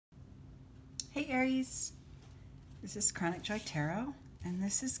Hey Aries, this is Chronic Joy Tarot, and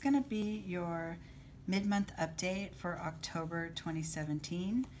this is going to be your mid-month update for October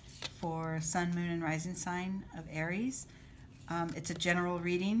 2017 for Sun, Moon, and Rising sign of Aries. It's a general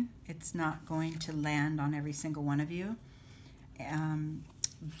reading. It's not going to land on every single one of you.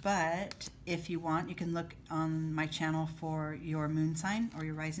 But if you want, you can look on my channel for your moon sign or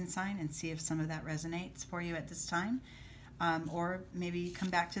your rising sign and see if some of that resonates for you at this time. Or maybe come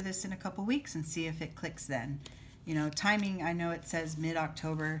back to this in a couple weeks and see if it clicks then. You know, timing, I know it says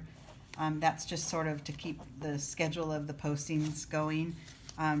mid-October. That's just sort of to keep the schedule of the postings going.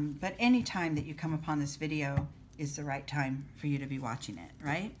 But any time that you come upon this video is the right time for you to be watching it,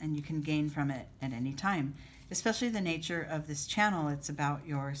 right? And you can gain from it at any time. Especially the nature of this channel, it's about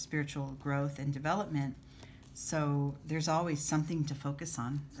your spiritual growth and development. So there's always something to focus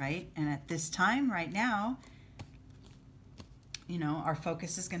on, right? And at this time, right now, you know, our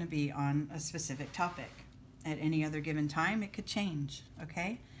focus is going to be on a specific topic. At any other given time, it could change,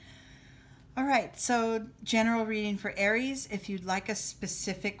 okay? All right, so general reading for Aries. If you'd like a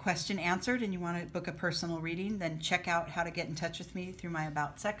specific question answered and you want to book a personal reading, then check out how to get in touch with me through my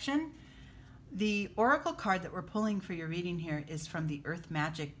About section. The oracle card that we're pulling for your reading here is from the Earth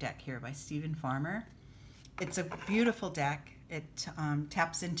Magic deck here by Stephen Farmer. It's a beautiful deck. It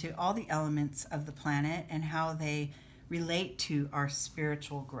taps into all the elements of the planet and how they relate to our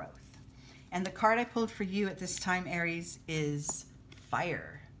spiritual growth. And the card I pulled for you at this time, Aries, is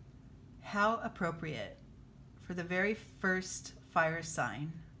Fire. How appropriate for the very first fire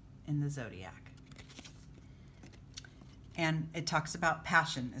sign in the zodiac. And it talks about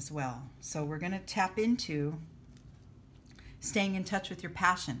passion as well. So we're going to tap into staying in touch with your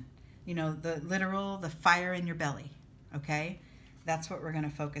passion. You know, the literal, the fire in your belly, okay? That's what we're going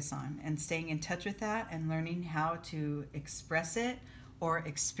to focus on, and staying in touch with that and learning how to express it or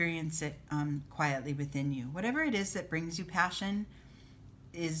experience it quietly within you. Whatever it is that brings you passion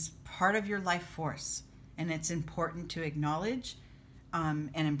is part of your life force, and it's important to acknowledge and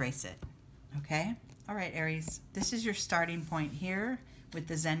embrace it, okay? All right, Aries, this is your starting point here with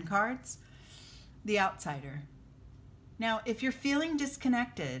the Zen cards, the outsider. Now, if you're feeling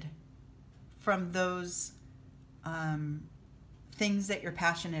disconnected from those things that you're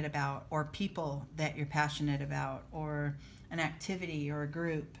passionate about, or people that you're passionate about, or an activity or a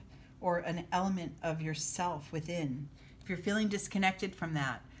group or an element of yourself within, if you're feeling disconnected from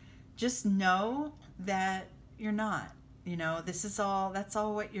that, just know that you're not. You know, this is all, that's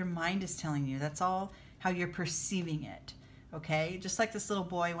all what your mind is telling you. That's all how you're perceiving it, okay? Just like this little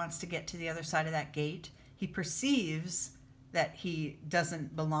boy wants to get to the other side of that gate, he perceives that he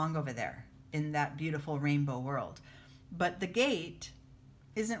doesn't belong over there in that beautiful rainbow world. But the gate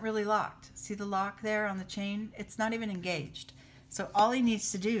isn't really locked. See the lock there on the chain? It's not even engaged. So all he needs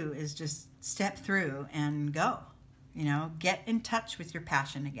to do is just step through and go. You know, get in touch with your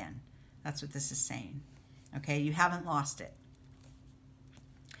passion again. That's what this is saying. Okay, you haven't lost it.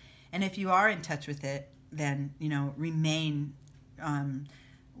 And if you are in touch with it, then, you know, remain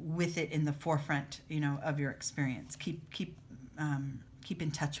with it in the forefront, you know, of your experience. Keep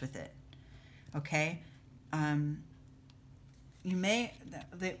in touch with it. Okay. You may,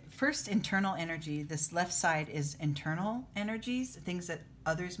 the first internal energy, this left side is internal energies, things that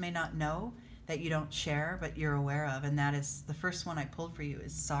others may not know, that you don't share, but you're aware of. And that is, the first one I pulled for you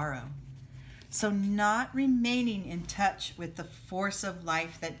is sorrow. So not remaining in touch with the force of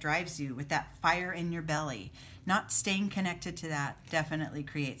life that drives you, with that fire in your belly, not staying connected to that definitely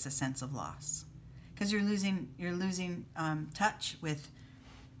creates a sense of loss. Because you're losing touch with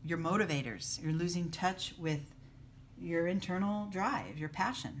your motivators. You're losing touch with your internal drive, your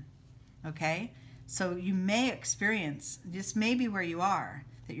passion, okay? So you may experience, this may be where you are,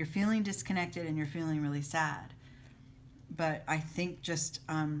 that you're feeling disconnected and you're feeling really sad. But I think just,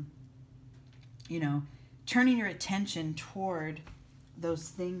 you know, turning your attention toward those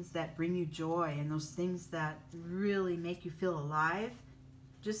things that bring you joy and those things that really make you feel alive,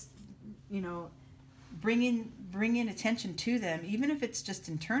 just, you know, bringing attention to them, even if it's just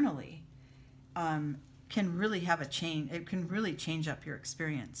internally, can really have a change. It can really change up your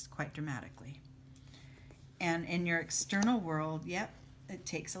experience quite dramatically. And in your external world, yep, it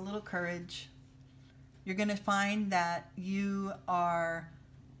takes a little courage. You're going to find that you are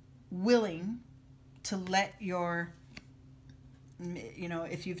willing to let your, you know,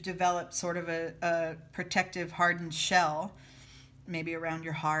 if you've developed sort of a protective hardened shell, maybe around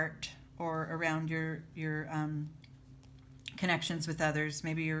your heart or around your connections with others,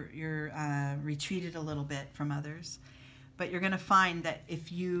 maybe you're retreated a little bit from others, but you're going to find that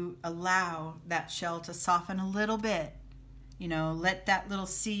if you allow that shell to soften a little bit, You know, let that little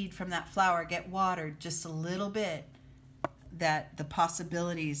seed from that flower get watered just a little bit, that the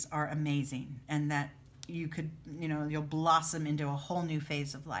possibilities are amazing, and that you could, you know, you'll blossom into a whole new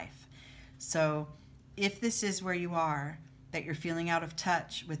phase of life. So if this is where you are, that you're feeling out of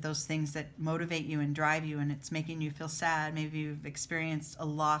touch with those things that motivate you and drive you, and it's making you feel sad, maybe you've experienced a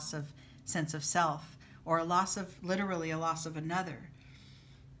loss of sense of self, or a loss of, literally a loss of another,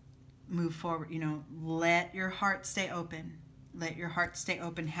 move forward. You know, let your heart stay open. Let your heart stay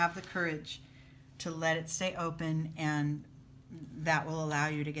open. Have the courage to let it stay open, and that will allow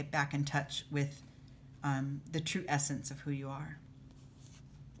you to get back in touch with the true essence of who you are.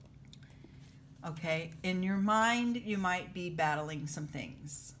 Okay, in your mind, you might be battling some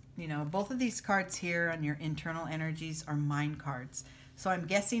things. You know, both of these cards here on your internal energies are mind cards. So I'm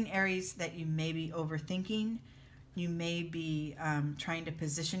guessing, Aries, that you may be overthinking. You may be trying to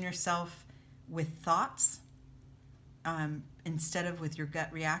position yourself with thoughts instead of with your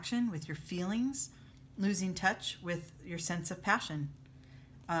gut reaction, with your feelings, losing touch with your sense of passion.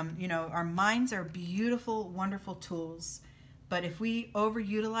 You know, our minds are beautiful, wonderful tools, but if we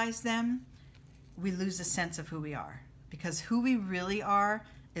overutilize them, we lose a sense of who we are, because who we really are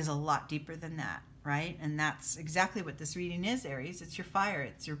is a lot deeper than that, right? And that's exactly what this reading is, Aries. It's your fire.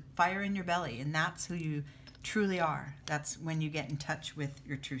 It's your fire in your belly, and that's who you truly are. That's when you get in touch with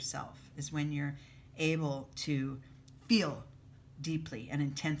your true self, is when you're able to feel deeply and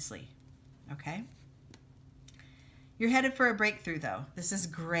intensely, okay? You're headed for a breakthrough, though. This is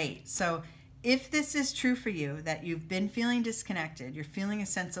great. So if this is true for you, that you've been feeling disconnected, you're feeling a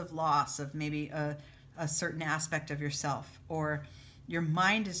sense of loss of maybe a certain aspect of yourself, or your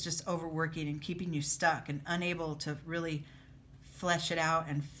mind is just overworking and keeping you stuck and unable to really flesh it out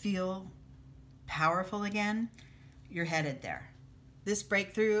and feel powerful again, you're headed there. This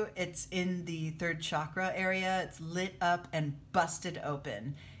breakthrough, it's in the third chakra area. It's lit up and busted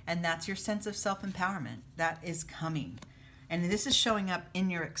open. And that's your sense of self-empowerment. That is coming. And this is showing up in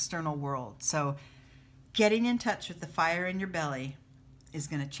your external world. So getting in touch with the fire in your belly is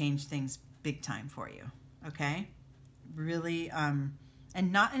going to change things big time for you. Okay? Really, and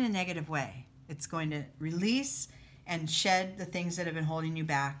not in a negative way. It's going to release and shed the things that have been holding you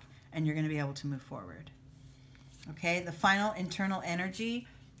back, and you're going to be able to move forward. Okay? The final internal energy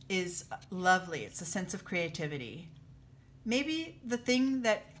is lovely. It's a sense of creativity. Maybe the thing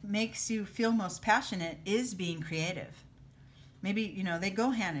that makes you feel most passionate is being creative. Maybe, you know, they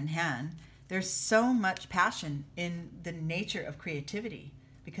go hand in hand. There's so much passion in the nature of creativity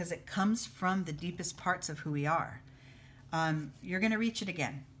because it comes from the deepest parts of who we are. You're going to reach it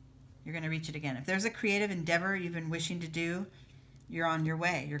again. You're going to reach it again. If there's a creative endeavor you've been wishing to do, you're on your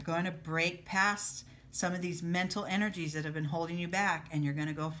way. You're going to break past some of these mental energies that have been holding you back, and you're going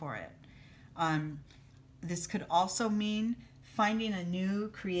to go for it. This could also mean finding a new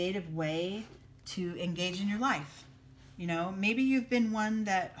creative way to engage in your life. You know, maybe you've been one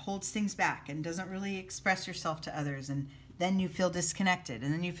that holds things back and doesn't really express yourself to others, and then you feel disconnected,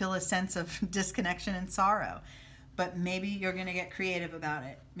 and then you feel a sense of disconnection and sorrow. But maybe you're going to get creative about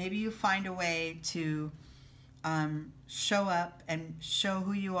it. Maybe you find a way to show up and show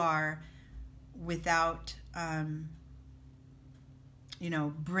who you are without, you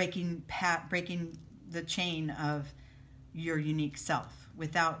know, breaking the chain of your unique self,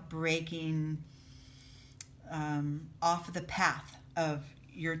 without breaking off the path of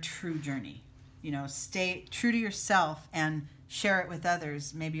your true journey. You know, stay true to yourself and share it with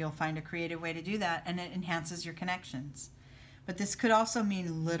others. Maybe you'll find a creative way to do that, and it enhances your connections. But this could also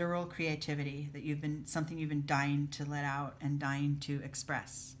mean literal creativity, that something you've been dying to let out and dying to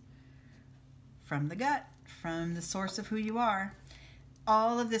express. From the gut, from the source of who you are.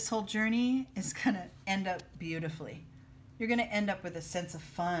 All of this whole journey is going to end up beautifully. You're going to end up with a sense of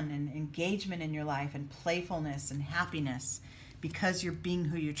fun and engagement in your life and playfulness and happiness because you're being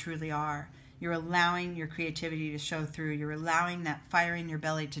who you truly are. You're allowing your creativity to show through. You're allowing that fire in your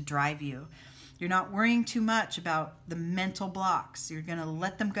belly to drive you. You're not worrying too much about the mental blocks. You're going to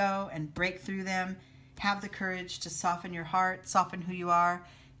let them go and break through them. Have the courage to soften your heart, soften who you are,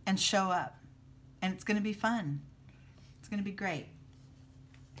 and show up. And it's going to be fun. It's going to be great.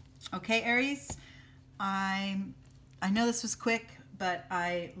 Okay, Aries, I know this was quick, but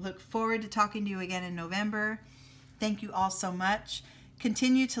I look forward to talking to you again in November. Thank you all so much.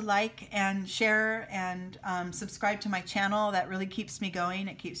 Continue to like and share and subscribe to my channel. That really keeps me going.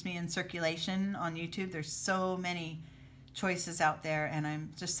 It keeps me in circulation on YouTube. There's so many choices out there, and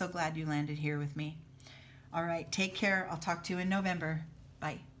I'm just so glad you landed here with me. All right, take care. I'll talk to you in November.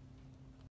 Bye.